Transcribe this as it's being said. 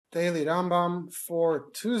Daily Rambam for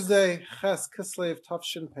Tuesday, Ches Kislev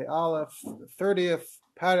Tafshin Pei Aleph, the 30th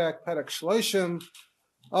Perek Shloshim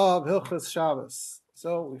of Hilchos Shabbos.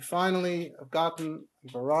 So we finally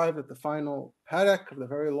we've arrived at the final Perek of the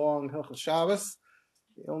very long Hilchos Shabbos.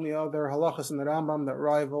 The only other halachas in the Rambam that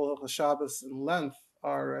rival Hilchos Shabbos in length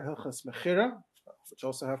are Hilchos Mechira, which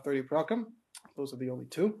also have 30 prakim. Those are the only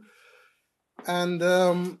two. And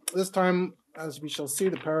this time, as we shall see,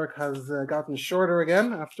 the parak has gotten shorter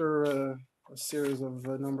again after a series of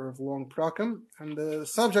a number of long prakim. And the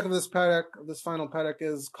subject of this parak, of this final parak,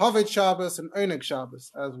 is Kavod Shabbos and Oneg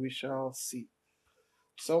Shabbos, as we shall see.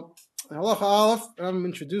 So, in Halacha Aleph, Rambam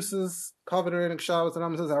introduces Kavod and Oneg Shabbos, and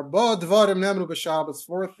Rambam says, Arba Dvarim Nemru b'Shabbos,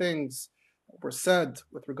 4 things were said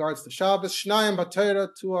with regards to Shabbos. Shnayim b'Torah,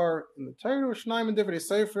 2 are in the Torah, Shnayim in Divrei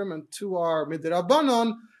Seifrim, and 2 are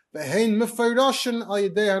Midrabanan. And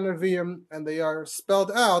they are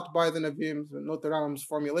spelled out by the Nevi'im. Note the Rambam's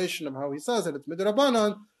formulation of how he says it. It's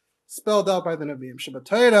midrabanan, spelled out by the Nevi'im. Shabbat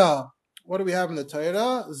Torah. What do we have in the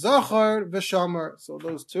Torah? Zachar v'Shamar. So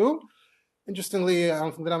those 2. Interestingly, I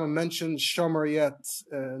don't think the Rambam mentioned Shamar yet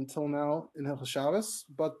until now in Hilchos Shabbos,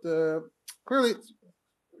 but clearly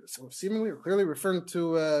referring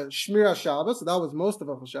to Shmira Shabbos. So that was most of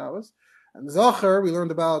Hilchos Shabbos. And Zachar we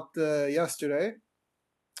learned about yesterday.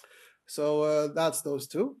 So that's those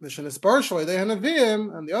 2. And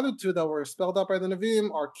the other 2 that were spelled out by the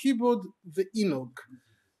Nevi'im are Kibud v'Inug.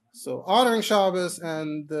 So honoring Shabbos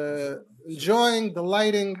and enjoying,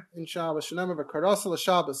 delighting in Shabbos. Shabbos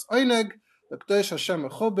Oneg, L'Kdosh Hashem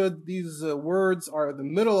Mechubed. These words are the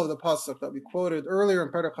middle of the pasuk that we quoted earlier in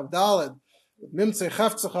Perek Chavdaled. Mimtzei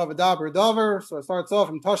Cheftzecha v'Daber Davar. So it starts off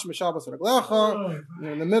in Tashmi Shabbos Reglecha.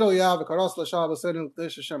 In the middle you have Karasla Shabbos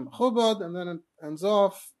L'Kdosh Hashem Mechubed, and then it ends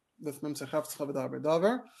off with Mimtzei Cheftzecha v'Daber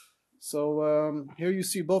Davar. So here you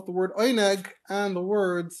see both the word Oneg and the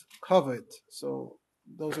words Kavod. So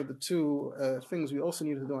those are the 2 things we also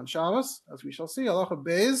need to do on Shabbos, as we shall see. Halacha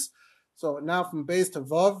Beis. So now from Beis to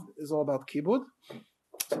Vav is all about Kibud.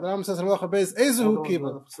 So the Rambam says in Halacha Beis, Ezehu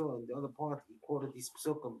Kibud. The other part, we quoted these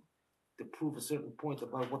psukim to prove a certain point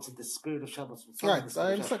about what's in the spirit of Shabbos. Right.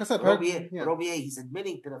 Like I said, over here, he's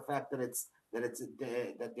admitting to the fact that the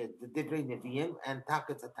Divrei Nevi'im and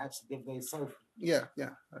Takat's attached to Divrei Seifrim. Yeah.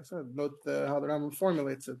 I said note how the Rambam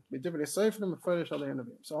formulates it. Divrei Seifrim and Farish Alei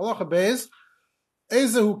Nevi'im. So Halacha Beis.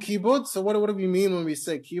 Ezehu kibud. So what do we mean when we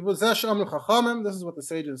say kibud? Zesh amru chachamim. This is what the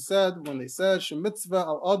sages said when they said shemitzvah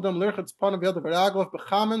al adam lirchetz panav yadav v'raglav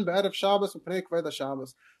b'chamin be'erev Shabbos v'pnei kveda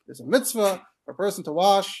Shabbos. There's a mitzvah for a person to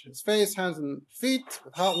wash his face, hands, and feet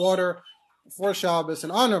with hot water before Shabbos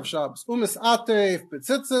in honor of Shabbos. Umis atef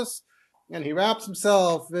b'tzitzis, and he wraps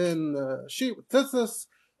himself in a sheet with tzitzis.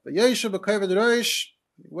 V'yeshu b'kavod roish.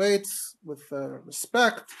 He waits with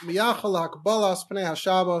respect, miyachal hakbalas pnei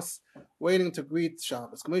haShabbos, waiting to greet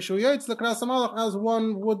Shabbos. As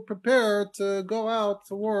one would prepare to go out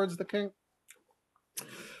towards the king.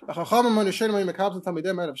 In the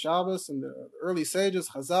early sages,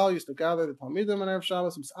 Chazal used to gather the Talmidim on Erev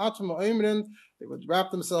Shabbos. They would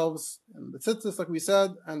wrap themselves in the tzitzis, like we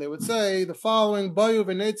said, and they would say the following: Bayu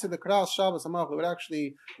v'neitzi the Kras Shabbos Hamach. They would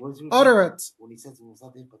actually utter it. When he says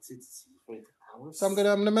tzitzis, so I'm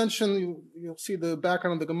going to mention, you'll see the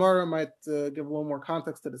background of the Gemara might give a little more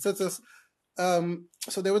context to the tzitzis.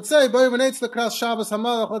 So they would say, Shabbos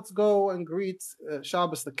Hamalach, let's go and greet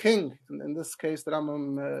Shabbos the king. And in this case, that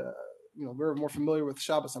we're more familiar with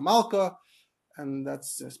Shabbos Hamalka, and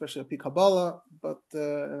that's especially a Pi Kabbalah. But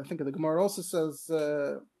I think the Gemara also says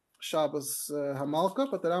Shabbos Hamalka,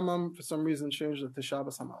 but the Rambam for some reason changed it to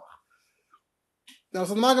Shabbos Hamalach. Now,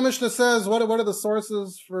 so the Maggid Mishnah says, what are the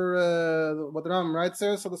sources for what the Rambam writes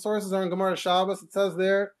there? So the sources are in Gemara Shabbos. It says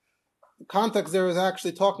there, the context there is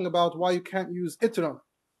actually talking about why you can't use itron.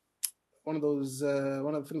 One of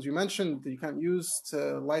the things you mentioned that you can't use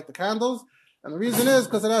to light the candles. And the reason is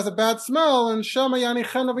because it has a bad smell, and Shama Yani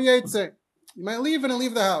Chena v'Yetze. You might leave it and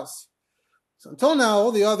leave the house. So until now,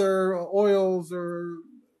 all the other oils or,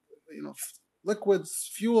 liquids,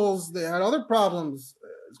 fuels, they had other problems.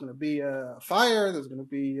 There's going to be a fire. There's going to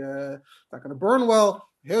be not going to burn well.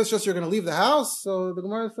 Here it's just you're going to leave the house. So the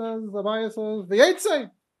Gemara says, the Abaya says,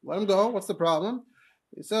 v'yetze, let him go. What's the problem?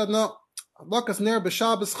 He said, no. The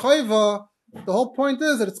whole point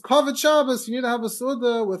is that it's Kavod Shabbos. You need to have a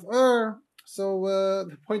Suda with So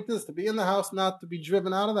the point is to be in the house, not to be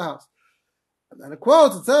driven out of the house. And then it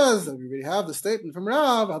quotes, it says, that we already have the statement from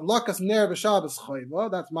Rav, Adlakas ner b'Shabbos chayva,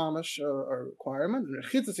 that's mamash, a requirement. And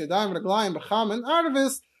rechitzas yadayim reglayim b'chamin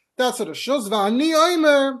arvis, that's a reshus, v'ani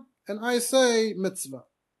oimer, and I say mitzvah.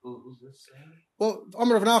 Who's this? Well,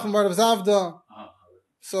 Omer of Nachum Bar of Zavda,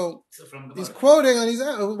 So from he's quoting, and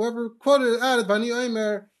whoever quoted it added Bani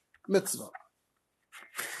Omer mitzvah.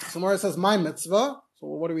 So Mara says my mitzvah. So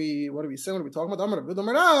what are we saying? What are we talking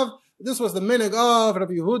about? This was the minig of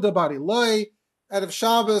Rabbi Yehuda Bar Ilai. Out of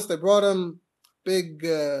Shabbos, they brought him big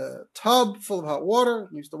tub full of hot water.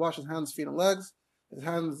 He used to wash his hands, feet, and legs.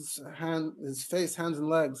 His face, hands, and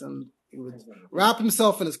legs, and he would wrap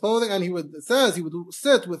himself in his clothing, and he would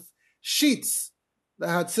sit with sheets that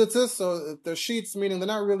had tzitzis. So they're sheets, meaning they're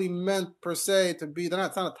not really meant per se to be. It's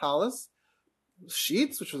not a talus.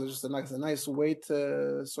 Sheets, which was just a nice way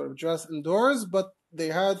to sort of dress indoors, but they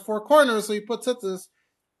had four corners, so you put tzitzis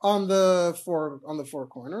on the four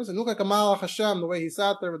corners, and look like a Malach Hashem the way he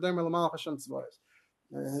sat there with Malach Hashem tzvayis.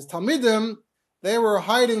 His Talmidim, they were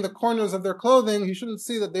hiding the corners of their clothing. He shouldn't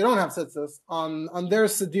see that they don't have tzitzis on their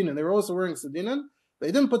sedinin. They were also wearing sedinin.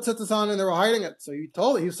 They didn't put tzitzis on, and they were hiding it. So he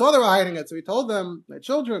saw they were hiding it. So he told them, "My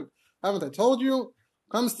children, haven't I told you?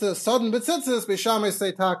 Comes to sodin b'tzitzis, b'shamay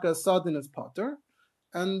say taka sodin is potter."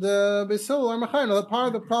 And Beisil or Machayim. The part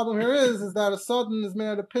of the problem here is that a sodin is made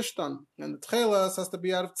out of pishtan, and the tchelas has to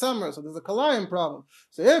be out of tzemer. So there's a kalayim problem.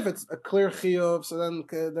 So if it's a clear chiyuv, so then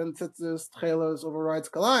tzitzis tchelas overrides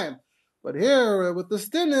kalayim. But here with the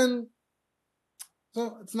stinin,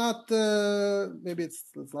 so it's not. Maybe it's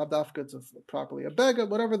labdafka. It's properly a bega.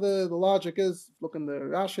 Whatever the logic is. Look in the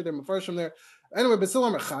Rashi there, Mefarshim there. Anyway, Basil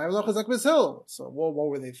or Mechayev lochazak Basil. So what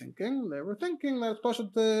were they thinking? They were thinking that it's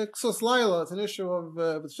pashat ksus laila. It's an issue of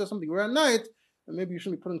if it's just something we're at night, and maybe you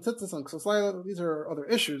shouldn't be putting tzitzis on ksus laila. These are other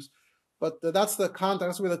issues, but that's the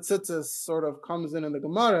context where the tzitzis sort of comes in the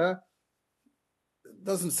Gemara. It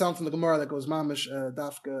doesn't sound from the Gemara that goes mamish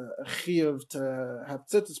dafka a chiyuv to have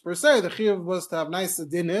tzitzis per se. The chiyuv was to have nice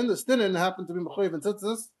dinin. The dinin happened to be mechuyev in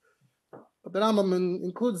tzitzis. But the Rambam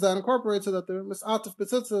includes that, incorporates it, that the misatif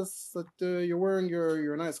b'tzitzis, that you're wearing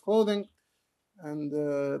your nice clothing, and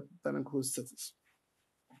that includes tzitzis.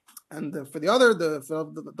 And for the other,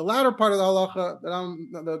 the latter part of the halacha,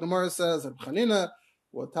 the Gemara says that Chanina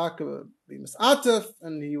would be misatif,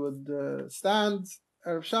 and he would stand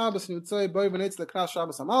Erev Shabbos, and he would say, "Boi v'neitz lekras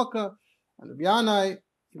Shabbos hamalka," and Rabbi Yanai,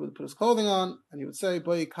 he would put his clothing on, and he would say,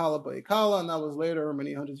 "Boi kala," and that was later,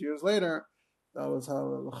 many hundreds of years later. That was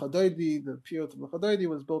how the piyut of L'chadaydi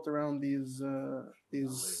was built around these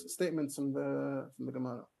statements from the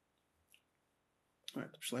Gemara. All right,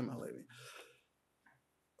 Shleim Halevi.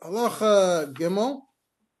 Halacha Gimel.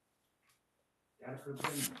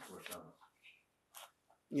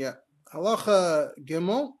 Yeah, Halacha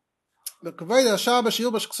Gimel. The Kavod HaShabbos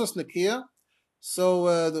Yilbash Ksus Nekiya. So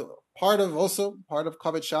part of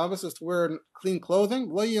Kavod Shabbos is to wear clean clothing.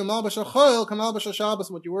 Lo yimal b'shachoil kamal b'shabbos.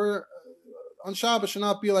 What you wear on Shabbos should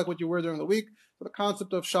not be like what you wear during the week. So the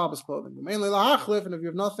concept of Shabbos clothing. Mainly lahachlif, and if you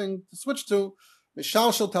have nothing to switch to,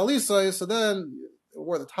 mishal shel talisay. So then you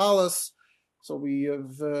wear the talis. So we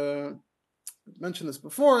have mentioned this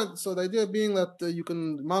before. So the idea being that you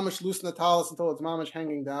can mamish loosen the talis until it's mamish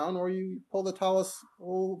hanging down, or you pull the talis a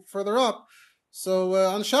little further up. So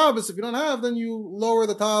on Shabbos, if you don't have, then you lower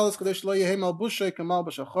the talis. So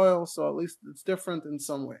at least it's different in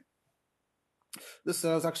some way. This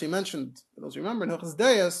was actually mentioned, for those who remember, in Hilchos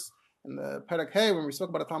Deis, in the Perek Hey, when we spoke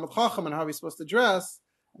about a Talmud Chacham and how he's supposed to dress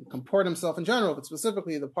and comport himself in general, but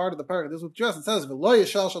specifically the part of the Perek that deals with dress, it says, "V'lo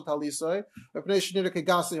yishal shel talisoi, v'pnei shenira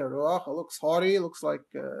kegasi haruach." It looks haughty, it looks like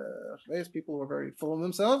people who are very full of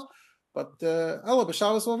themselves. But Elo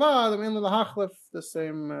b'Shabbos Lavad, mainly the Hachlif, the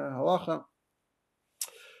same halacha.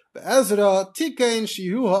 Be'ezra tikein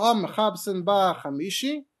shihu ha'am mechabsin ba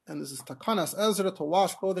chamishi. And this is Takanas Ezra, to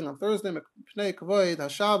wash clothing on Thursday. Pnei Kavod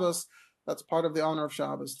HaShabbos. That's part of the honor of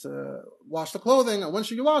Shabbos, to wash the clothing. And when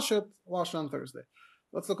should you wash it? Wash it on Thursday.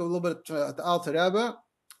 Let's look a little bit at the Alter Rebbe.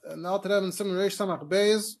 And the Alter Rebbe in Simon Reish Samach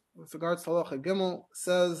Beis, with regards to Halacha Gimel,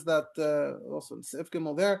 says that, also in Sif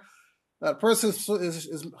Gimel there, that a person is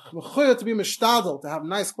mechuyev to be mishtadel, to have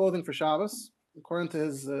nice clothing for Shabbos, according to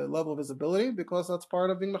his level of his ability, because that's part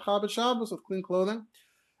of being mechabed Shabbos, with clean clothing.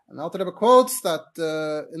 And the Alter Rebbe quotes that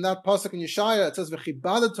in that pasuk in Yeshaya it says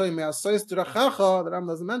v'chibadetoi me'asayis d'rachecha. The Rambam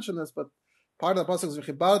doesn't mention this, but part of the pasuk is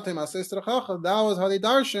v'chibadetoi me'asayis d'rachecha. That was how they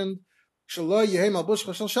darshened shelo yehei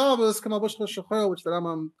malbushcha shel Shabbos k'malbushcha shel Chol, which the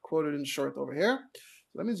Rambam quoted in short over here.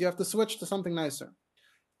 So that means you have to switch to something nicer.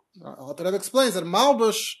 Alter Rebbe explains that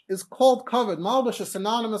malbush is called kavod. Malbush is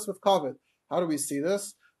synonymous with kavod. How do we see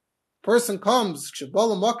this? Person comes, you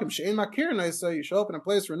show up in a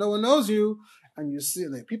place where no one knows you, and you see,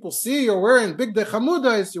 people see you're wearing big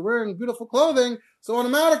dechamudas, you're wearing beautiful clothing, so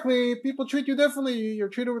automatically people treat you differently, you're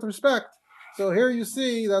treated with respect. So here you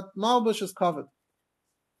see that malbush is covered.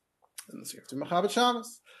 And this here to Mechabed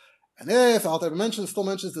Shabbos. And if Alter Rebbe still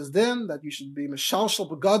mentions this din that you should be mishalshal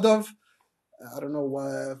begadov, I don't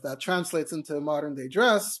know if that translates into modern day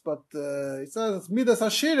dress, but he says it's midas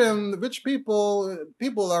hashirim. Rich people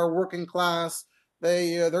that are working class,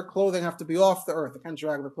 their clothing have to be off the earth. They can't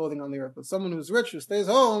drag their clothing on the earth. But someone who's rich who stays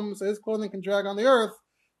home, so his clothing can drag on the earth.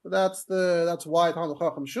 So that's why Talmud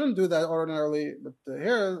Chacham shouldn't do that ordinarily. But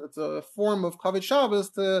here it's a form of Kavod Shabbos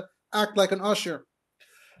to act like an usher.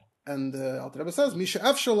 And Alter Rebbe says, Misha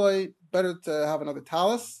Efshaloi, better to have another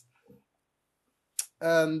talus.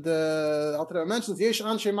 And Alter Rebbe mentions, Yesh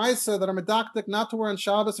Anshe Maisa, that are medaktik not to wear on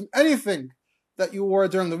Shabbos from anything that you wore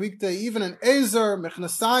during the weekday, even an Ezer,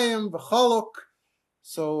 Mechnasayim, V'chaluk.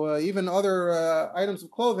 So even other items of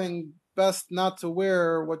clothing, best not to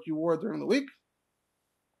wear what you wore during the week.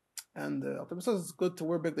 And Alter Rebbe says it's good to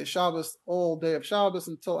wear Bigdei Shabbos all day of Shabbos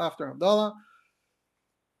until after Havdalah.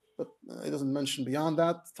 But he doesn't mention beyond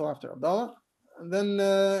that till after Havdalah. And then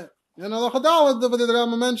in Halacha Daled, the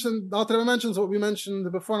Alter Rebbe mentions what we mentioned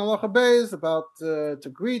before in Halacha Beis about to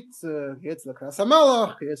greet Yetz L'Kras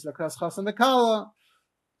HaMelech, Yetz L'Kras Chasan Nekala,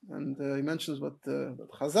 and he mentions what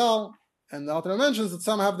Chazal. And the Alter Rebbe mentions that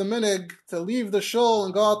some have the minig to leave the shul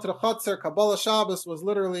and go out to the Chatzar. Kabbalah Shabbos was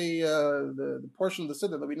literally the portion of the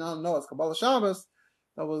Siddur that we now know as Kabbalah Shabbos.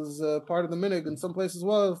 That was part of the minig in some places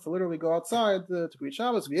was to literally go outside to greet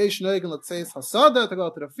Shabbos. V'yesh neigen, let's say, hasada, to go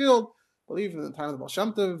out to the field. I believe in the time of the Baal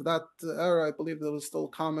Shem Tov, that era, I believe there was still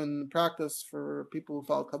common practice for people who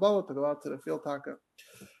followed Kabbalah to go out to the field taka.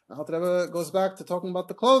 Alter Rebbe goes back to talking about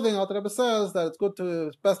the clothing. Alter Rebbe says that it's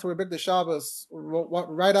best to wear Bigdei Shabbos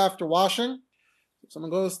right after washing. If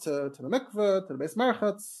someone goes to the mikveh, to the Beis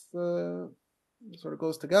Merchatz, sort of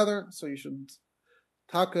goes together. So you should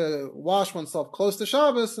wash oneself close to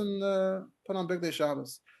Shabbos and put on Bigdei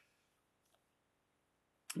Shabbos.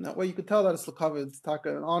 And that way you could tell that it's l'kavod, it's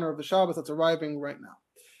in honor of the Shabbos that's arriving right now.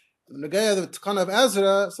 And the Negaya, the Tikkun of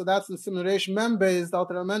Ezra, so that's in Simulation Membeis, the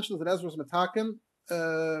Alter Rebbe mentions that Ezra's metakin.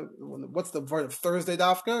 What's the word of Thursday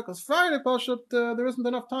dafka? Because Friday, Pashat, there isn't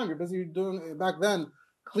enough time. You're busy doing, back then,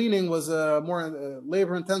 cleaning was a more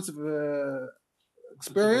labor-intensive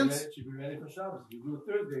experience. You should be ready for Shabbos. If you do it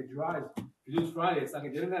Thursday, it dries. If you do it Friday, it's like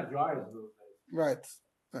it didn't have dryers. Right.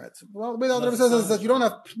 Well, the way the Alter Rebbe says is that you don't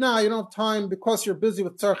have time because you're busy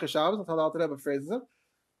with Tzarchei Shabbos. That's how the Alter Rebbe phrases it.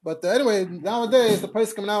 But anyway, nowadays, the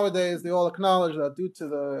poskim nowadays, they all acknowledge that due to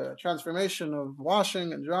the transformation of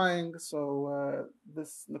washing and drying, so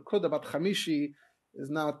this Nakuda about Chamishi is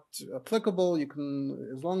not applicable. You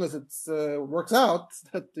can, as long as it works out,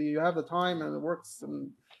 that you have the time and it works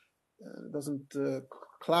and it doesn't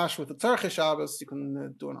clash with the Tzarchei Shabbos, you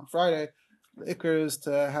can do it on Friday. The Iker is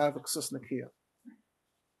to have a Ksus Nakiya.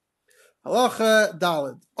 Halacha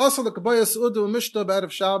Daled. Also the Kabayas Udu Mishta B'Erev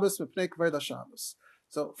Shabbos Mipnei Kavod Shabbos.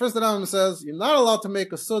 So first the Rambam says you're not allowed to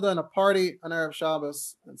make a Suda and a party on Erev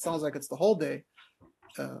Shabbos. It sounds like it's the whole day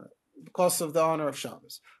because of the honor of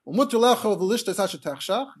Shabbos. You're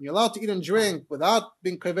allowed to eat and drink without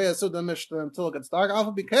being Kaveh Suda Mishta until it gets dark.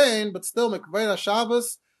 Alpha became, but still Mekavod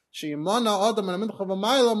Shabbos. Sheyimana Adam and Mincha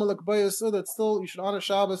V'Mayla Melekavod Suda. It's still you should honor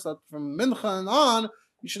Shabbos that from Mincha and on.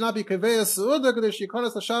 You should not be Kaveh Suda because you call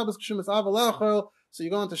us the Shabbos K'shem Avalechel. So you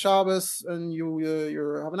go into Shabbos and you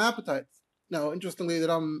have an appetite. Now, interestingly, the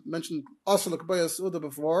Ram mentioned also the Kaveh Suda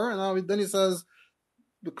before, and then he says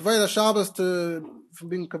the Kaveh Shabbos from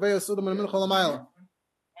being Kaveh Suda and Mincha L'Mayla.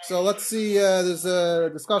 So let's see. There's a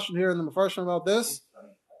discussion here in the Mefarshim about this.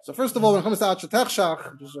 So first of all, when it comes to Atzah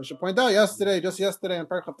Techshach, I should point out just yesterday in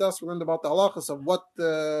Perek Chavtes, we learned about the halachas of what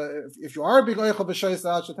if you are being Oichel B'Sheis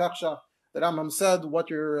Atzah Techshach. The Rambam said what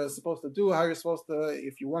you're supposed to do, how you're supposed to,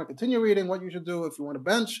 if you want to continue reading, what you should do, if you want to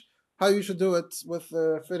bench, how you should do it with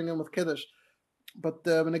fitting in with Kiddush. But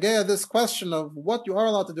when again, this question of what you are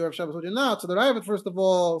allowed to do Erev Shabbos, what you're not, so the Ravid first of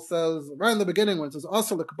all says, right in the beginning when it says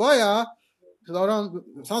Asr L'Kabaya,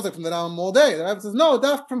 it sounds like from the Rambam all day. The Ravid says, no,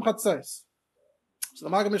 that's from Chatzos. So the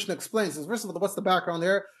Maggid Mishnah explains, says, first of all, what's the background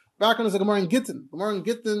here? The background is the Gemara in Gittin. Gemara in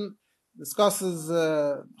Gittin discusses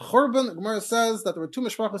Churban. The Gemara says that there were two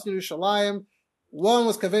mishpachos in Yerushalayim. One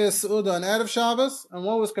was Kaveh Suda on Erev Shabbos, and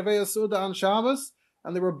one was Kaveh Suda on Shabbos,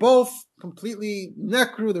 and they were both completely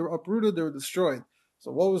nekru, they were uprooted, they were destroyed.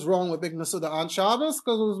 So what was wrong with Big Nasuda on Shabbos?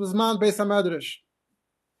 Because it was Zman Beis HaMedrash.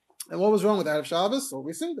 And what was wrong with Erev Shabbos? So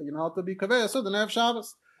we see that you know how to be Kaveh Suda on Erev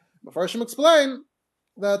Shabbos. But first explain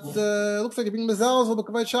that it looks like you're being mezalzel the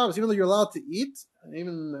Kaveh Shabbos, even though you're allowed to eat, and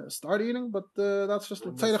even start eating, but that's just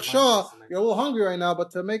the Tzedek Shah. You're a little hungry right now,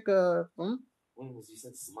 but to make a...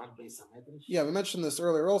 Yeah, we mentioned this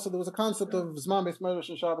earlier. Also, there was a concept of Zman Beis Medrash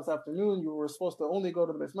and Shabbos afternoon. You were supposed to only go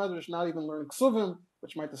to the Beis Medrash, not even learn Ksuvim,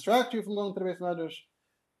 which might distract you from going to the Beis Medrash.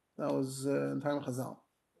 That was in time of Chazal.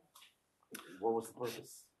 What was the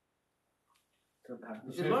purpose? You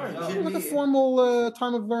should learn. You It should was like a formal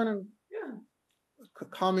time of learning. Yeah.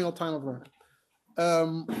 Communal time of learning.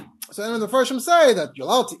 So then the Farshim say that you're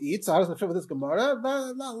allowed to eat. So how does it fit with this Gemara?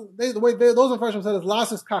 The way those Farshim said is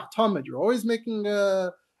lasses kach tamid. You're always making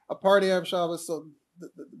a party of Shabbos. So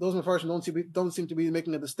those Farshim don't seem to be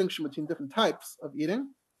making a distinction between different types of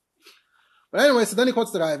eating. But anyway, so then he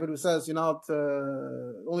quotes the Ravid, who says you're not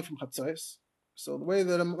only from Chatzos. So the way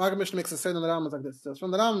that the Maggid Mishnah makes a say in the Ram is like this. It says,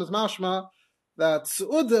 from the Ram is mashma that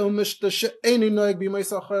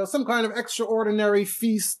some kind of extraordinary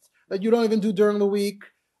feast that you don't even do during the week,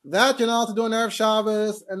 that you're not allowed to do on Erev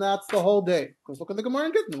Shabbos, and that's the whole day. Because look at the Gemara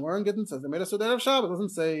in Gittin. Gemara in Gittin says they made a Suda Erev Shabbos. It doesn't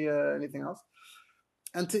say anything else.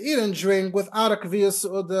 And to eat and drink without a Kviyah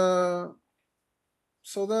Suda,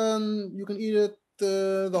 so then you can eat it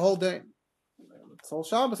the whole day. It's whole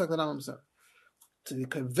Shabbos, like the Rambam said. To the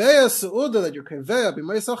Kaveh Suda that you're Kaveh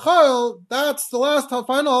B'Meisach Chayil, that's the last final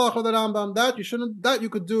halach of the Rambam. That you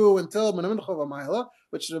could do until Min Mincha V'Mayla,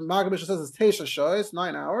 which the Maggid Mishnah says is Teisha Shoyes,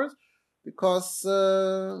 9 hours, because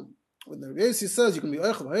when the Rebbeisi says you can be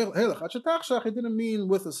Eichel Heilach Achetachshach, he didn't mean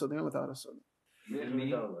with a Suda, without a Suda.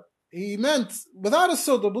 He meant without a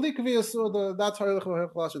Suda, B'li Kaveh Suda, that's Heilach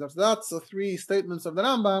Achetachshach. That's the 3 statements of the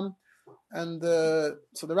Rambam. And so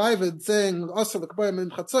the Ravid saying also the Kabbalah min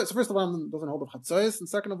Chatzos. So first of all, doesn't hold of Chatzos, and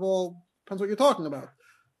second of all, depends what you're talking about.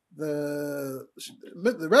 The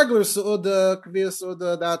regular Su'udah, Kviyah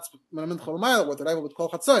Su'udah, that's min Mincha L'mayla, what the Ravid would call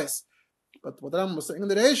Chatzos. But what the Rambam was saying in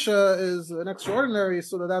the Reisha is an extraordinary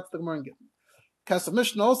Su'udah, that's the Gemara in Gittin. Kesef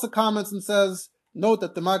Mishnah also comments and says, note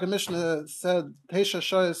that the Maggid Mishnah said Teisha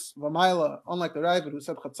Shoyes V'Mayla, unlike the Ravid who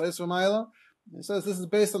said Chatzos V'Mayla. He says this is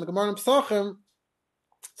based on the Gemara in Pesachim.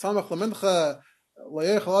 Samach lemincha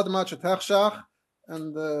layechal adam achetachshach,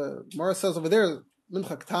 and Gemara says over there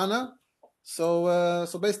mincha ktana. So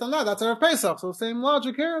based on that, that's Erev Pesach. So same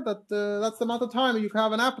logic here, that that's the amount of time you can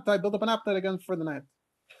have an appetite, build up an appetite again for the night.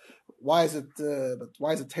 Why is it? But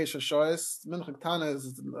why is it Teisha Shoyes? Mincha ktana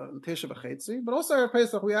is Teisha b'chetzi, but also Erev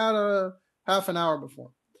Pesach we add a half an hour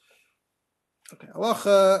before. Okay,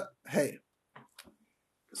 halacha hey.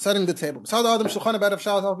 Setting the table.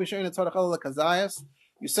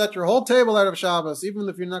 You set your whole table out of Shabbos, even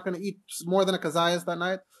if you're not going to eat more than a kazayas that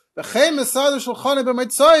night. And here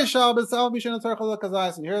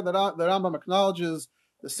the Rambam acknowledges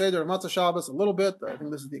the Seder of Matzah Shabbos a little bit. I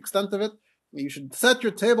think this is the extent of it. You should set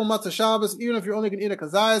your table Matzah Shabbos, even if you're only going to eat a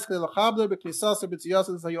kazayas.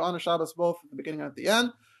 This is how you honor Shabbos both at the beginning and at the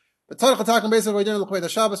end. But Shabbos,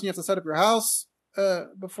 and you have to set up your house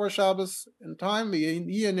before Shabbos in time.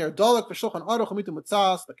 The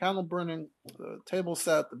candle burning, the table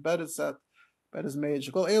set, the bed is set, bed is made.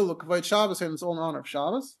 Shabbos, and it's all in honor of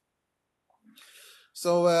Shabbos.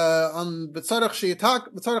 So on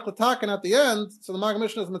B'tzarech L'taken at the end, so the Maggid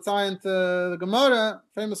Mishnah is mitzayin to the Gemara,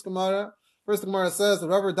 famous Gemara. First the Gemara says the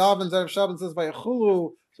Rabbi davens Erev Shabbos says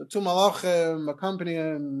Vayechulu. So 2 malachim accompany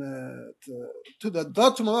him. Two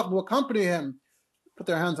malachim will accompany him. Put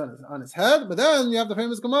their hands on his head, but then you have the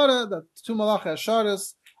famous Gemara that 2 malachim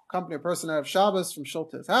Hasharis accompany a person out of Shabbos from Shul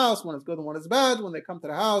to his house. One is good and one is bad. When they come to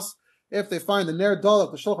the house, if they find the Ner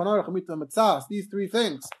Dolak, the Shulchan Aruch, Amita Mitzas, these 3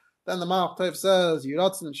 things, then the Malach Tev says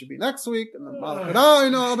Yiratzin should be next week, and the Malach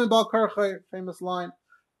Alvin Bal Karchay, famous line,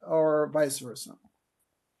 or vice versa.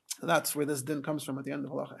 So that's where this din comes from at the end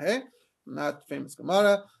of Halacha Hey, from that famous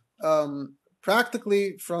Gemara.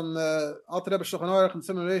 Practically from the Alter Rebbe Shulchan Aruch and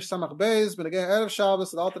Siman Reish Samach Beis, but again, Erev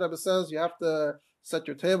Shabbos, the Alter Rebbe says you have to set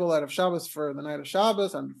your table out of Shabbos for the night of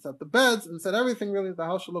Shabbos, and set the beds, and set everything really. The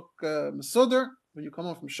house should look mesuder when you come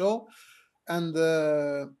home from Shul. And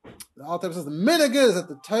the Alter Rebbe says the minig is that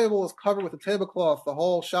the table is covered with a tablecloth the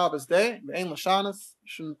whole Shabbos day. The Ein Lashanas, you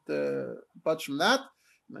shouldn't budge from that.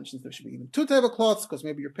 He mentions there should be even 2 tablecloths, because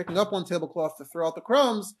maybe you're picking up one tablecloth to throw out the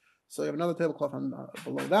crumbs, so you have another tablecloth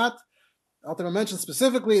below that. Alter Rebbe mentions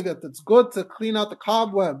specifically that it's good to clean out the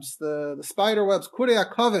cobwebs, the spider webs, kurei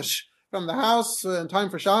akavish, from the house in time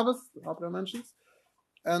for Shabbos. Alter Rebbe mentions,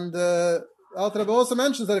 and Alter Rebbe also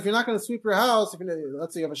mentions that if you're not going to sweep your house,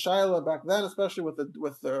 let's say you have a shaila back then, especially with the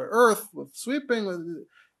earth, with sweeping,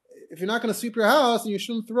 if you're not going to sweep your house, and you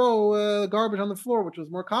shouldn't throw garbage on the floor, which was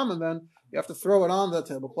more common then. You have to throw it on the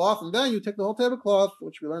tablecloth, and then you take the whole tablecloth,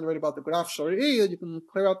 which we learned already about the graf shari'i, you can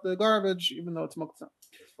clear out the garbage, even though it's muktzah.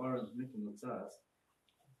 As far as making mitzvahs,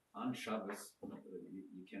 on Shabbos,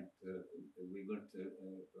 you can't. We learned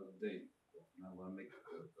day. I want to make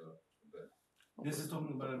bed. This is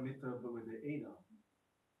talking about a mitzvah, but with the Eidah.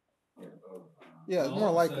 Yeah, it's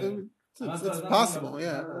more like it's possible.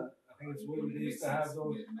 Yeah. I think it's what we used to have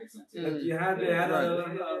those. It makes sense. You had a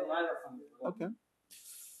Okay.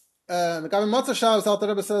 The Gabi Matzah Shabbos, Alter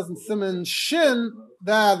Rebbe says in Siman Shin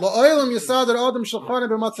that La'olam Yisader Adam Shulchana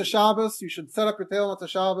b'Matzah Shabbos. You should set up your table Matzah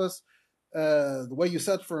Shabbos the way you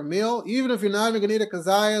set for a meal, even if you're not even going to eat a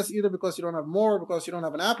kazayas, either because you don't have more, or because you don't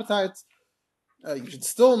have an appetite. You should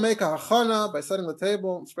still make a hachana by setting the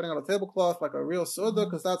table, spreading out a tablecloth like a real suda,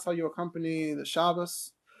 because that's how you accompany the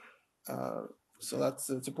Shabbos. So it's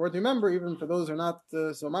important to remember, even for those who are not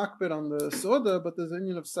so makbid on the suda, but there's an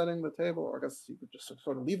union of setting the table, or I guess you could just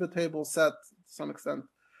sort of leave the table set to some extent.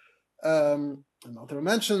 And Alter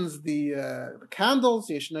mentions the candles.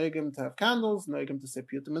 Yesh neigim to have candles, neigim to say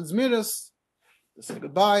piyutim and zmiris, to say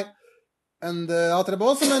goodbye. And Alter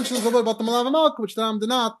also mentions a little bit about the malav milk, which the Ram did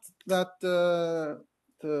not, that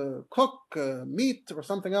to cook meat or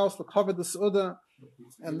something else to cover the suda,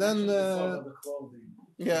 and then the clothing.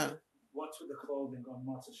 Yeah. What's with the clothing on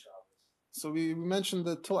Matzah Shabbos? So we mentioned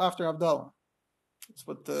it till after Havdalah. That's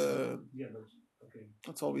what Yeah, but okay.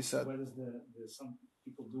 that's all we said. Where does some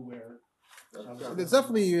people do wear? Shabbos? It's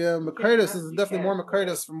definitely Makaitis is definitely more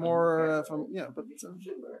Makaitis for more from but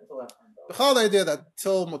the whole idea that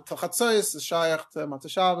till Chatzos is Shayach to Matzah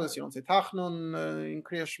Shabbos, you don't say Tachnun in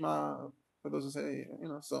Kriya Shema for those who say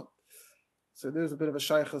so there's a bit of a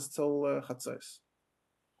Shayachas till Chatzos.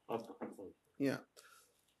 Yeah.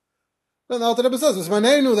 Then the Alter Rebbe says, "It's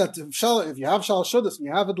manenu that if you have Shal Shudas and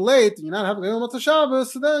you have it late and you're not having Matzah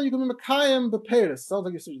Shabbos, so then you can be Mekayim Beperis. Sounds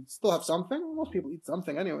like you should still have something. Most people eat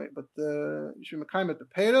something anyway, but you should be Mekayim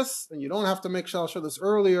Beperis, and you don't have to make Shal Shudas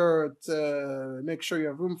earlier to make sure you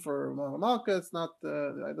have room for Malka. It's not,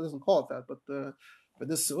 it doesn't call it that, but for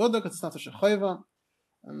this Su'udah, it's not such a Chayva.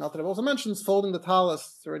 And Alter Rebbe also mentions folding the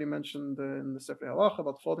talis. It's already mentioned in the Sefer Halacha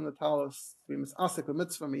about folding the talis. We must asik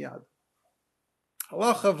mitzvah miyad.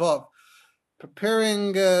 Halacha Vav.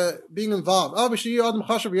 Preparing, being involved. Obviously, even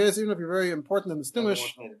if you're very important and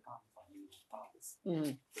distinguished. It's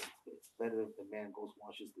better if the man goes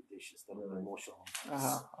washes the dishes than the emotional.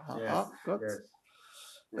 Good.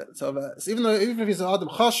 Yes. So even if he's an Adam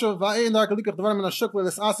Chashuv,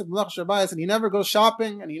 and he never goes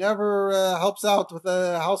shopping and he never helps out with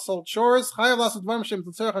household chores, Shabbos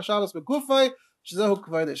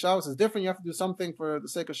is different. You have to do something for the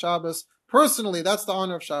sake of Shabbos. Personally, that's the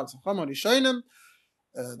honor of Shabbos. The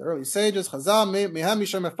early sages, Chazal,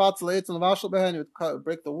 you would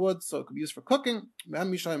break the wood so it could be used for cooking.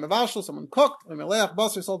 Someone cooked.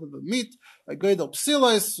 Salted the meat.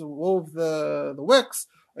 Wove the wicks.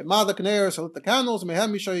 So lit the candles.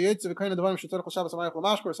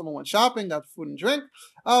 Or someone went shopping, got food and drink.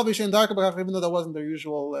 Even though that wasn't their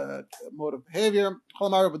usual mode of behavior. The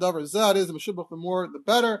more the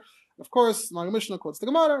better. Of course, Magen Mishnah quotes the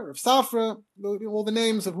Gemara. Rav Safra, all the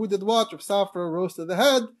names of who did what. Rav Safra roasted the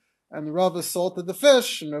head, and Rav salted the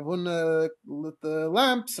fish, and Rav Huna lit the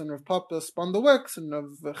lamps, and Rav Papa spun the wicks, and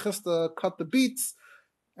Rav Chisda cut the beets,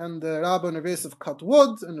 and Rabba and Rav Yosef cut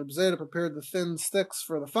wood, and Rav Zera prepared the thin sticks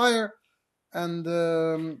for the fire, and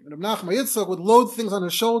Rav Nachman Yitzchak would load things on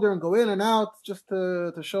his shoulder and go in and out just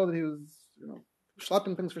to show that he was,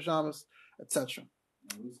 schlepping things for Shabbos, etc.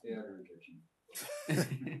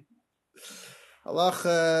 Halach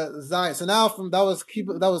Zayin. So now that was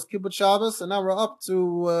Kibbutz Shabbos, and now we're up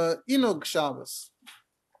to Inug Shabbos.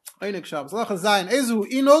 Inug Shabbos. Halach Zayin. Ezu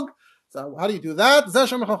Inug. So how do you do that?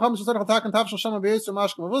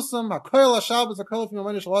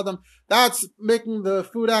 That's making the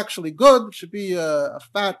food actually good. It should be a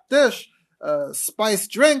fat dish, a spiced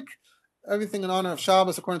drink. Everything in honor of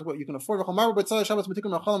Shabbos according to what you can afford. And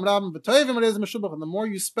the more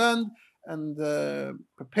you spend and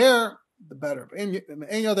prepare, the better. If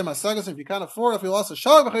you can't afford, if you lost a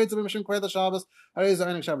Shabbos, even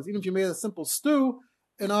if you made a simple stew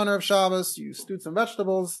in honor of Shabbos, you stewed some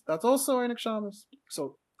vegetables, that's also Einik Shabbos.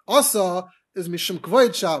 So Asa is Mishum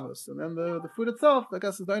Kvoid Shabbos, and then the food itself, I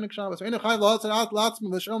guess, is the Einik Shabbos. You don't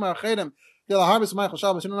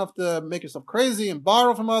have to make yourself crazy and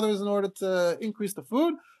borrow from others in order to increase the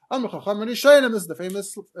food. This is the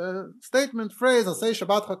famous statement, phrase, I'll say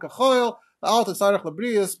Shabbat Kachoil,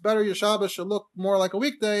 better your Shabbos should look more like a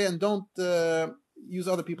weekday and don't use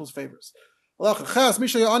other people's favors. What if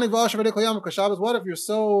you're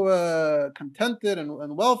so contented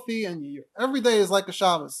and wealthy and every day is like a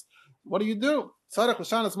Shabbos? What do? So you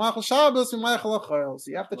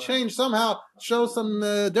have to change somehow, show some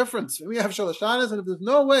difference. We have Shalashanas, and if there's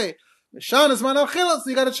no way, Shanas Manachilas, so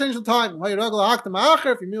you got to change the time. If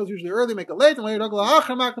your meal is usually early, make it late. And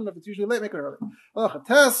if it's usually late, make it early.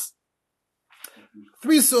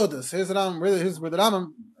 Three sodas. Here's where the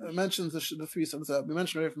Rambam mentions the three sodas. We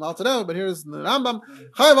mentioned it from Al Tadel, but here's the Rambam. You're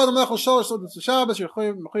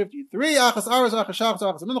chayav to eat three. Achas aros, achas shachas,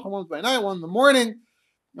 achas minucha. One by night, one in the morning.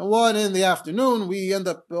 and one in the afternoon. We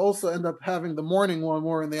also end up having the morning one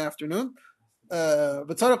more in the afternoon. You have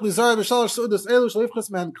to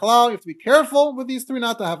be careful with these three,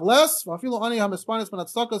 not to have less. Even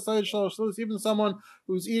someone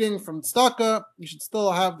who's eating from tzedakah, you should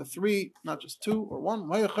still have the three, not just two or one.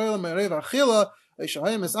 If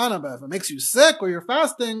it makes you sick or you're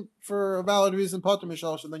fasting for a valid reason,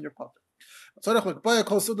 then you're potter.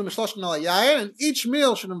 And each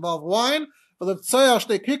meal should involve wine, and 2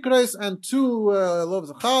 loaves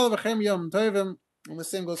of challah, and the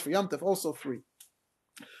same goes for Yom Tov, also 3.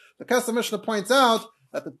 The Kesef Mishnah points out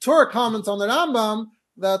that the Torah comments on the Rambam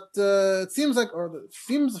that it seems like, or it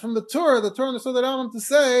seems from the Torah understood the Rambam to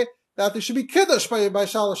say that there should be kiddush by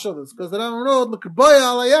Shalosh Shudas, because the Rambam wrote l'kabaya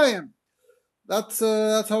alayayim. That's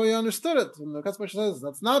how he understood it. And the Kesef Mishnah says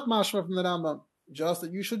that's not mashma from the Rambam. Just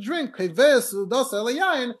that you should drink kayves udasa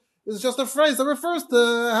alayayin is just a phrase that refers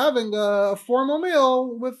to having a formal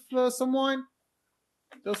meal with some wine.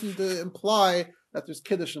 It doesn't imply that there's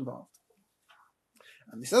kiddush involved.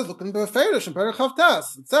 And he says, look in the Ferish in Perek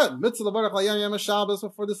Chavtas. It said, Mitzvah Levarach Layam Yom Shabbos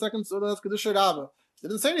before the second Suda Kiddush Rabbah. It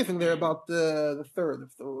didn't say anything there about the third.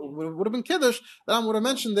 If it would have been Kiddush, then I would have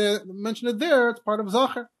mentioned it there. It's part of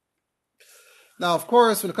Zachar. Now, of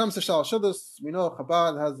course, when it comes to Shalosh Shudas, we know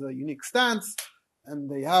Chabad has a unique stance, and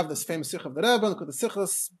they have this famous Sikh of the Rebbe, and the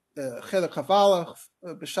Sikhas, Chelek Chavalach,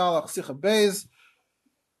 B'Shalach, Sikh of Beis.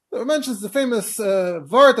 It mentions the famous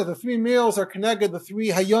vart that the 3 meals are connected, the 3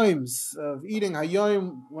 hayoms of eating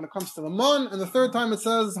hayoim when it comes to the mon, and the third time it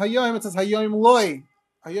says hayoim, it says hayoim loy.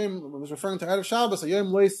 Hayoim was referring to Erev Shabbos.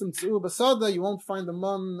 Hayoim loy simtzu basada. You won't find the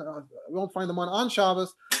mon on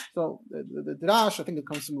Shabbos. So the drash, I think it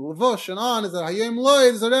comes from Levush and on, is that hayoim loy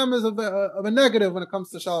is a remez of a negative when it comes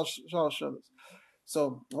to Shalosh Shabbos.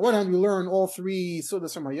 So on one hand, you learn all 3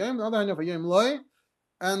 sudas from hayoim. On the other hand, you have hayoim loy.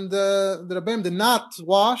 And the Rebbeim did not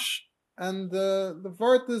wash, and the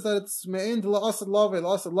vart is that it's me'in de la'asad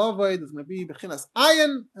lavei, there's going to be bechinas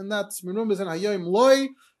ayin, and that's merum is in hayoim loy,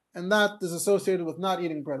 and that is associated with not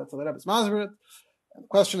eating bread. That's how the Rebbe is masber it. And the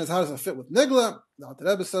question is, how does it fit with nigla? Now, the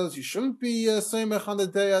Rebbe says you shouldn't be seimech on the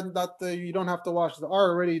day that you don't have to wash. There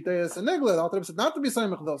are already days and nigla. The Rebbe said not to be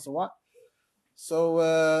seimech though, so what? So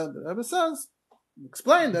the Rebbe says,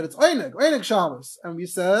 explained that it's Einig Shabbos, and we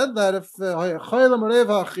said that if or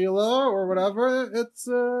whatever, it's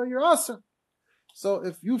you're awesome. So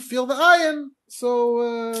if you feel the ayin,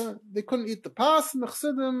 so they couldn't eat the pas, and the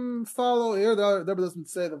Chassidim follow. Here the Rebbe doesn't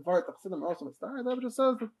say the vart the Chassidim are also mitzvah. The Rebbe just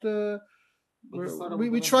says that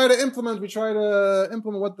we try to implement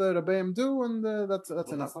what the Rebbeim do, and that's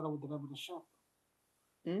enough.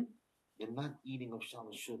 You're not eating of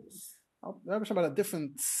Shalosh Shudas. The Rebbe Shab had a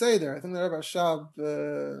different seder. I think the Rebbe Shab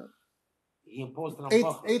he imposed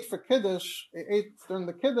ate for Kiddush, ate during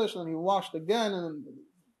the Kiddush, and then he washed again. And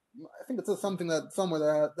I think it says something that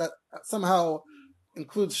somewhere that somehow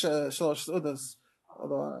includes Shalosh Sudas,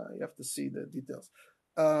 although you have to see the details.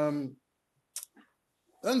 Then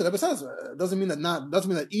the Rebbe says doesn't mean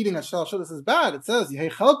that eating at Shalosh Sudas is bad. It says so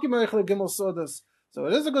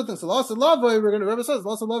it is a good thing. So Rebbe says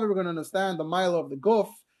we're going to understand the mile of the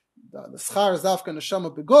guf. The schar is afka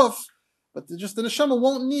neshama beguf, but the neshama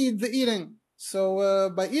won't need the eating.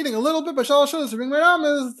 So by eating a little bit, by Shalosh Shudas, bring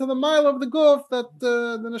is to the mile of the guf that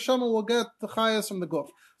the neshama will get the chayas from the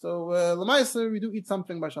guf. So l'maisa we do eat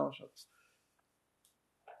something by Shalosh Shudas.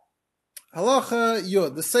 Halacha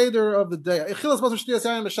yud, the seder of the day.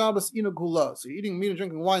 So eating meat and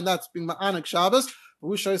drinking wine, that's being ma'anik Shabbos.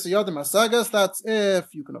 That's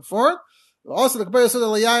if you can afford. Also, the Kabbalah said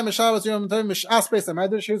here's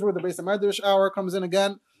where the Beis Medrash hour comes in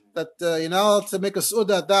again. That you're not allowed to make a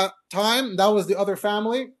suda at that time. That was the other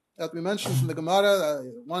family that we mentioned from the Gemara.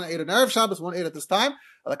 One ate an Erev Shabbos, one ate at this time.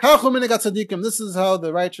 This is how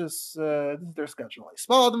the righteous, this is their schedule. You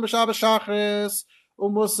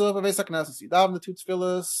daven the 2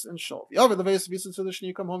 tefillas and shul. You over the Beis Medrash,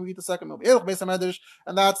 you come home, you eat the second meal.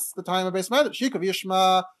 And that's the time of Beis Medrash.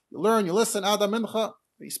 You learn, you listen. Adam mincha.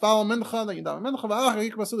 You spell mincha, then you daven mincha,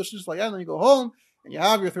 then you go home and you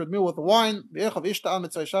have your 3rd meal with the wine. You eat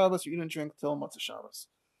and drink till Motzei Shabbos.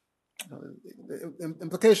 The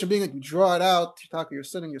implication being that you draw it out, you're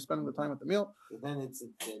sitting, you're spending the time at the meal. So then it's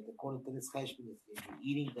according to this cheshbon, if you're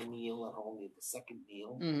eating the meal at home, the second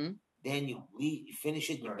meal, then you finish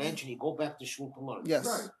it, you bench, and you go back to shul to learn.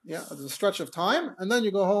 Yes, yeah. There's a stretch of time, and then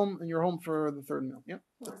you go home, and you're home for the 3rd meal. Yeah,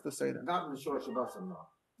 that's the seder. Not in the short Shabbos,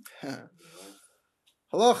 no.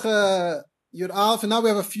 Halacha Yud Aleph, and now we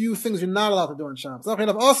have a few things you're not allowed to do on Shabbos.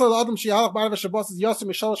 Also, the Adam Shihalach B'Arva Shabbos is Yosim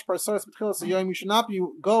Mishalosh Parsois B'Tchilas Yom. You should not be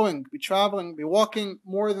going, be traveling, be walking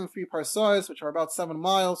more than 3 parsois, which are about 7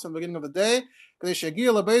 miles from the beginning of the day. So you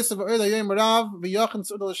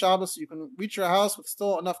can reach your house with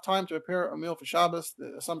still enough time to prepare a meal for Shabbos.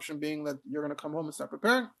 The assumption being that you're going to come home and start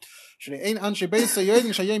preparing.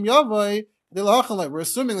 We're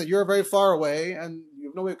assuming that you're very far away and you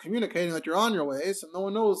have no way of communicating that you're on your way, so no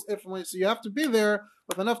one knows if and when. So you have to be there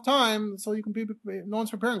with enough time so you can be. No one's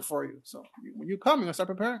preparing for you. So when you come, you're going to start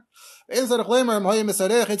preparing. And if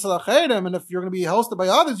you're going to be hosted by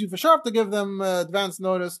others, you for sure have to give them advance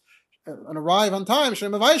notice and arrive on time. You're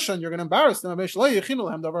going to embarrass them. If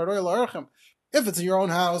it's in your own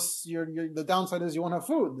house, the downside is you won't have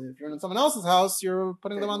food. If you're in someone else's house, you're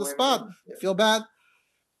putting them on the spot. You feel bad.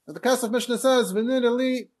 But the Kesef Mishnah says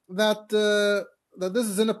that this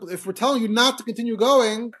is if we're telling you not to continue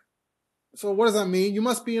going, so what does that mean? You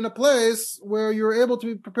must be in a place where you're able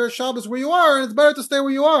to prepare Shabbos where you are, and it's better to stay where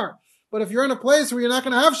you are. But if you're in a place where you're not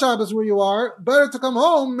going to have Shabbos where you are, better to come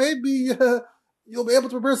home. Maybe you'll be able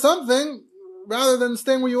to prepare something rather than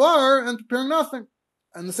staying where you are and preparing nothing.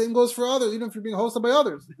 And the same goes for others, even if you're being hosted by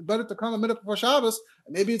others. It's better to come a minute before Shabbos,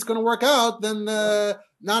 and maybe it's going to work out, than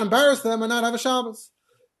not embarrass them and not have a Shabbos.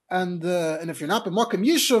 And if you're not b'makom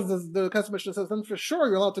yishuv, the Kesef Mishnah says, then for sure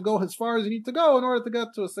you're allowed to go as far as you need to go in order to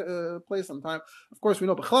get to a place on time. Of course, we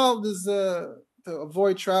know b'chlal is to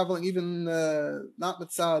avoid traveling, even not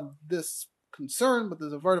mitzad this concern, but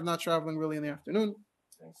there's a word of not traveling really in the afternoon.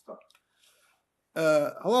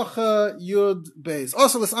 Halacha Yud Beis.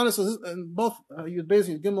 Also, let's honest in both Yud Beis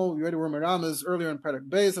and Yud Gimel. We already were Meramas earlier in Perek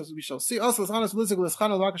Beis, as we shall see. Also, let's honest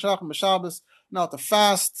now to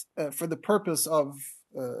fast for the purpose of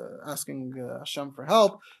asking Hashem for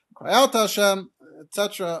help, cry out to Hashem,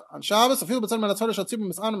 etc. on Shabbos. And even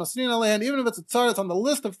if it's a tzar, it's on the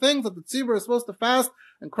list of things that the tzibur is supposed to fast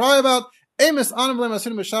and cry about. That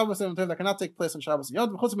cannot take place on Shabbos.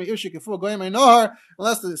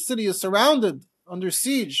 Unless the city is surrounded, under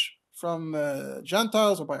siege from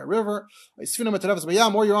Gentiles or by a river, or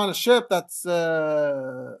you're on a ship that's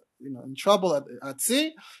in trouble at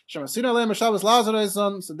sea. So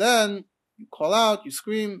then you call out, you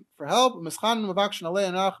scream for help, and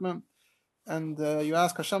you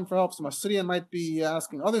ask Hashem for help. So Masriyan might be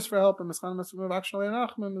asking others for help, and is from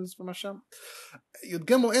Hashem. You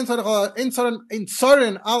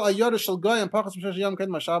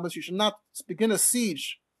should not begin a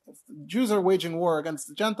siege. If the Jews are waging war against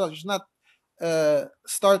the Gentiles, you should not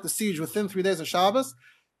start the siege within 3 days of Shabbos.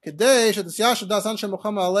 So they should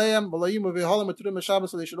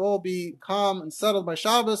all be calm and settled by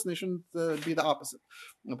Shabbos, and they shouldn't be the opposite.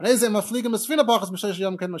 For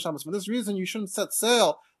this reason, you shouldn't set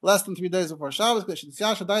sail less than 3 days before Shabbos.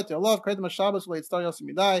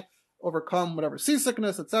 Overcome whatever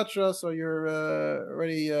seasickness, etc. So you're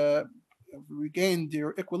already regained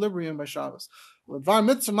your equilibrium by Shabbos.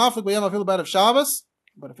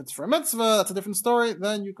 But if it's for a mitzvah, that's a different story.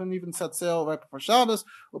 Then you can even set sail right before Shabbos.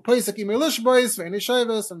 And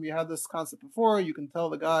we had this concept before. You can tell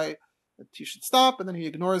the guy that he should stop, and then he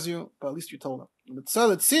ignores you, but at least you told him.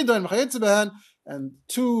 And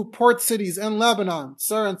 2 port cities in Lebanon,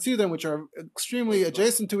 Sar and Sidon, which are extremely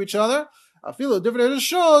adjacent to each other, I feel a different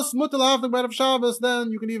shows of Shabbos. Then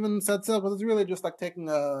you can even set sail, because it's really just like taking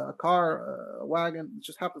a car, a wagon. It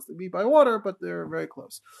just happens to be by water, but they're very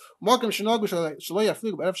close. If there's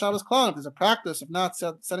a practice of not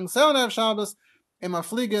setting sail on Erev Shabbos,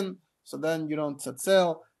 so then you don't set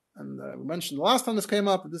sail. And we mentioned the last time this came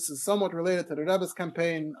up, this is somewhat related to the Rebbe's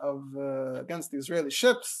campaign of against the Israeli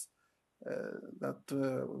ships. That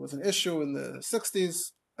was an issue in the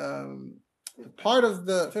 60s. Part of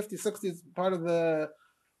the 50s, 60s, part of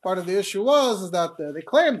the issue is that they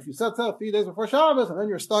claimed if you set sail 3 days before Shabbos and then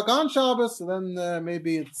you're stuck on Shabbos, so then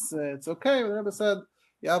maybe it's okay. But the Rebbe said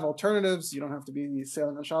you have alternatives. You don't have to be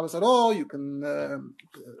sailing on Shabbos at all. You can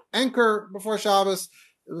anchor before Shabbos.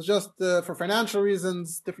 It was just for financial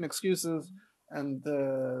reasons, different excuses, and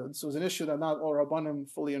this was an issue that not all Rabbanim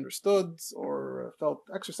fully understood or felt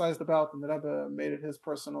exercised about, and the Rebbe made it his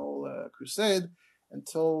personal crusade.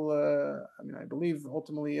 Until I believe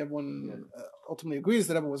ultimately everyone ultimately agrees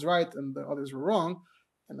that everyone was right and the others were wrong,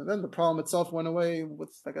 and then the problem itself went away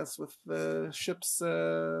with the ships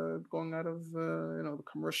going out of the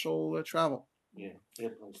commercial travel. Yeah,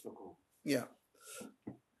 airplanes still go. Yeah.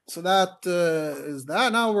 So that is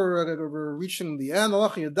that. Now we're reaching the end.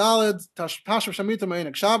 Halacha Yudalid, Tashmish Shamita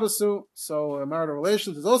Einik Shabbasu. So marital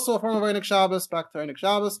relations is also a form of Einik Shabbos. Back to Einik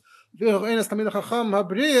Shabbos. So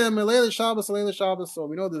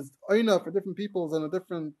we know there's Eina for different peoples on a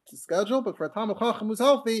different schedule, but for a Talmid Chacham who's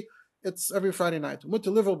healthy, it's every Friday night. And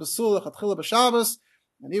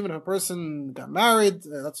even if a person got married,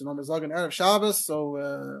 that's a number Zog and Erev Shabbos, so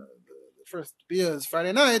the first Bia is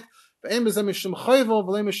Friday night. We don't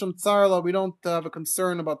have a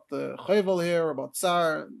concern about the chayvel here or about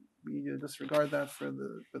tsar. We disregard that for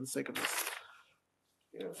the sake of this.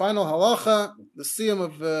 Final halacha, the siyum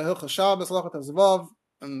of Hilchos Shabbos, halacha tezvav,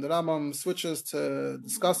 and the Rambam switches to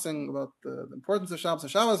discussing about the importance of Shabbos.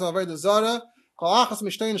 Shabbos avodah zara, kol achas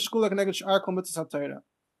mishtein shkula k'neged sh'ar kol mitzvos haTorah.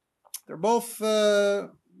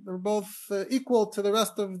 They're both equal to the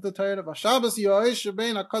rest of the Torah. Shabbos yoish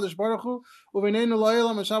bein HaKadosh Baruch Hu uveneinu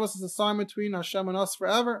la'olam, and Shabbos is a sign between Hashem and us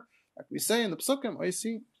forever, like we say in the Psukim. I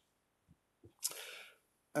see.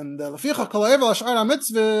 And leficha kol ha'evel ha'shar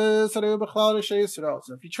ha'mitzvah tzarei b'chlal rishei Yisrael.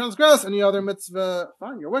 So if you transgress any other mitzvah,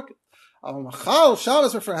 fine, you're wicked. Machal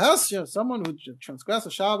Shabbos for Hesya, someone who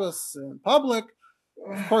transgresses Shabbos in public.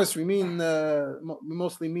 Of course, we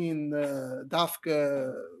mostly mean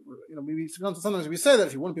dafka. Sometimes we say that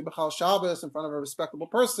if you wouldn't be B'chal Shabbos in front of a respectable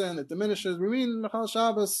person, it diminishes. We mean B'chal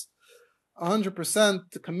Shabbos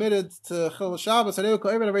 100% committed to Chil Shabbos.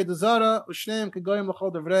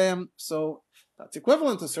 So that's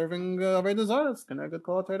equivalent to serving Avodah Zarah. It's Keneged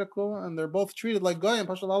Kol HaTorah Kula, and they're both treated like Goyim.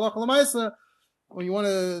 Pashal Halach L'maisa. When you want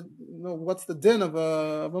to know what's the din of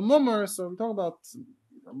a mummer, so we talk about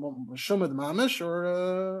Shumad Mamish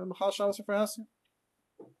or B'chal Shabbos for Hasya.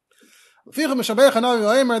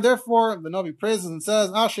 Therefore, the Navi praises and says,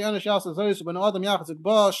 special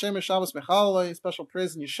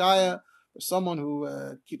praise in Yeshaya for someone who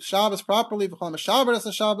keeps Shabbos properly, someone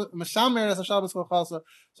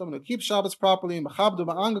who keeps Shabbos properly, and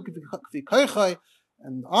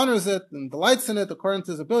honors it and delights in it according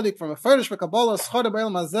to his ability. From a Ferish Kabbalah,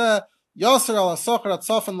 Yasser al Asachar at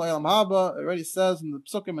Safan La'elam Haba, already says in the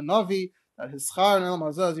Psukim and Navi that his schar in Elam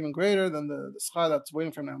Hazeh is even greater than the schar that's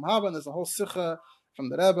waiting for him in Elam Haba. And there's a whole sikha from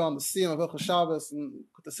the Rebbe on the siyum of Hilchos Shabbos and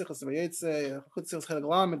the sichas of Vayetze, Chutzilas Chelik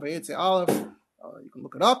Lamed, Vayetze Aleph. You can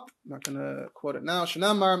look it up. I'm not going to quote it now.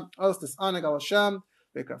 Shenamar, Oz Tis Aneg Al Hashem,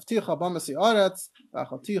 Vekavticha Bamasi Aretz,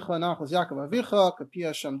 Vachalticha Nachos Yaakov Avicha, Kapi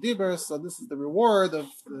Hashem Diber. So this is the reward of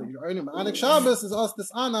your earning Aneg Shabbos is Oz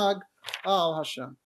Tis Aneg Al Hashem.